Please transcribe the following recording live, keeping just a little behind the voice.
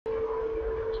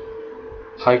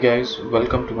Hi guys,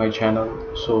 welcome to my channel.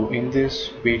 So in this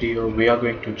video we are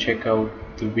going to check out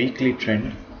the weekly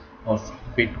trend of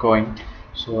Bitcoin.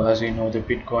 So as you know, the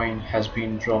Bitcoin has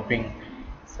been dropping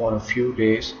for a few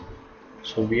days.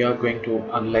 So we are going to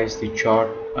analyze the chart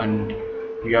and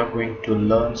we are going to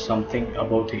learn something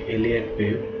about the Elliott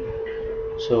wave.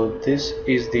 So this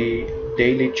is the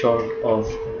daily chart of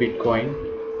Bitcoin,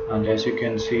 and as you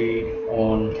can see,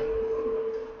 on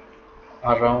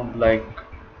around like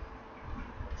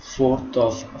 4th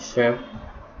of Feb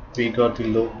we got the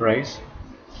low price,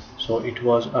 so it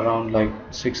was around like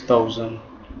 6,000,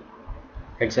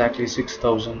 exactly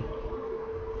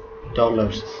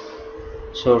 $6,000.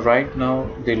 So right now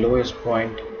the lowest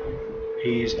point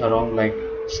is around like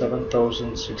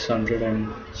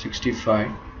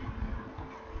 7,665,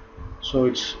 so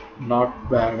it's not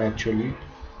bad actually.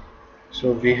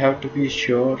 So we have to be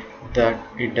sure that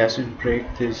it doesn't break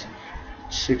this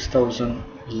 6,000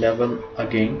 level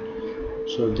again.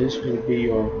 So this will be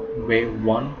your wave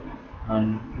 1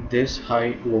 and this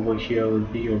high over here will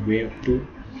be your wave 2.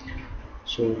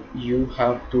 So you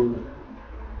have to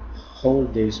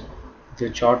hold this, the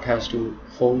chart has to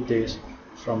hold this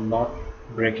from not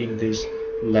breaking this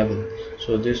level.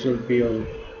 So this will be your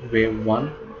wave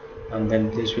 1 and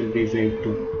then this will be wave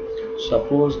 2.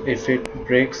 Suppose if it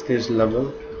breaks this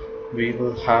level, we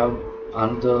will have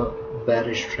another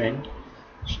bearish trend.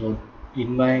 So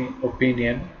in my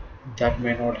opinion that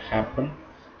may not happen,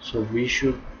 so we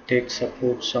should take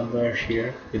support somewhere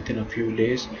here within a few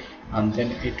days and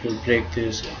then it will break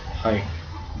this high.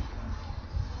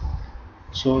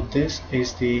 So this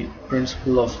is the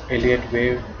principle of Elliott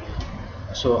wave.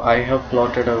 So I have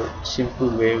plotted a simple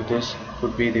wave. This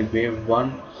would be the wave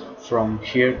 1. From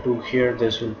here to here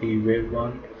this will be wave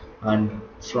 1, and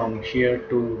from here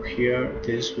to here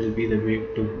this will be the wave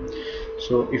 2.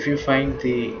 So if you find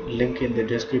the link in the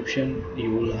description,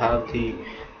 you will have the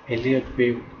Elliott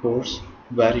wave course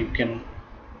where you can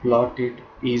plot it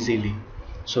easily.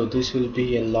 So this will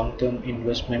be a long-term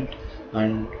investment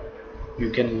and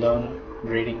you can learn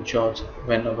reading charts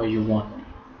whenever you want.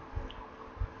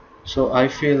 So I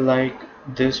feel like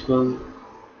this will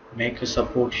make a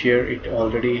support here. It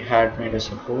already had made a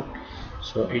support,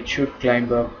 so it should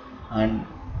climb up and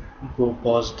go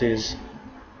past this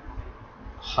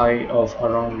high of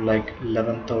around like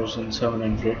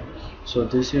 11,700. So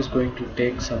this is going to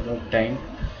take some more time,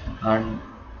 and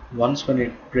once when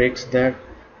it breaks that,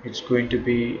 it's going to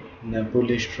be in a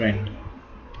bullish trend.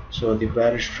 So the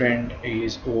bearish trend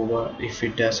is over if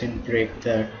it doesn't break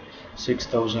that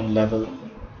 6,000 level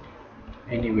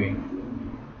anyway.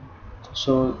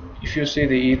 So if you see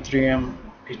the Ethereum,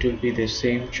 it will be the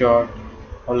same chart.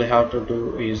 All you have to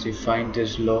do is find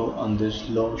this low, and this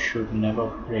low should never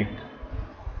break.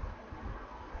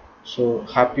 So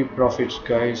happy profits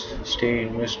guys, stay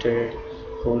invested,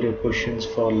 hold your positions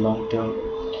for long term,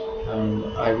 and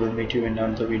I will meet you in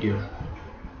another video.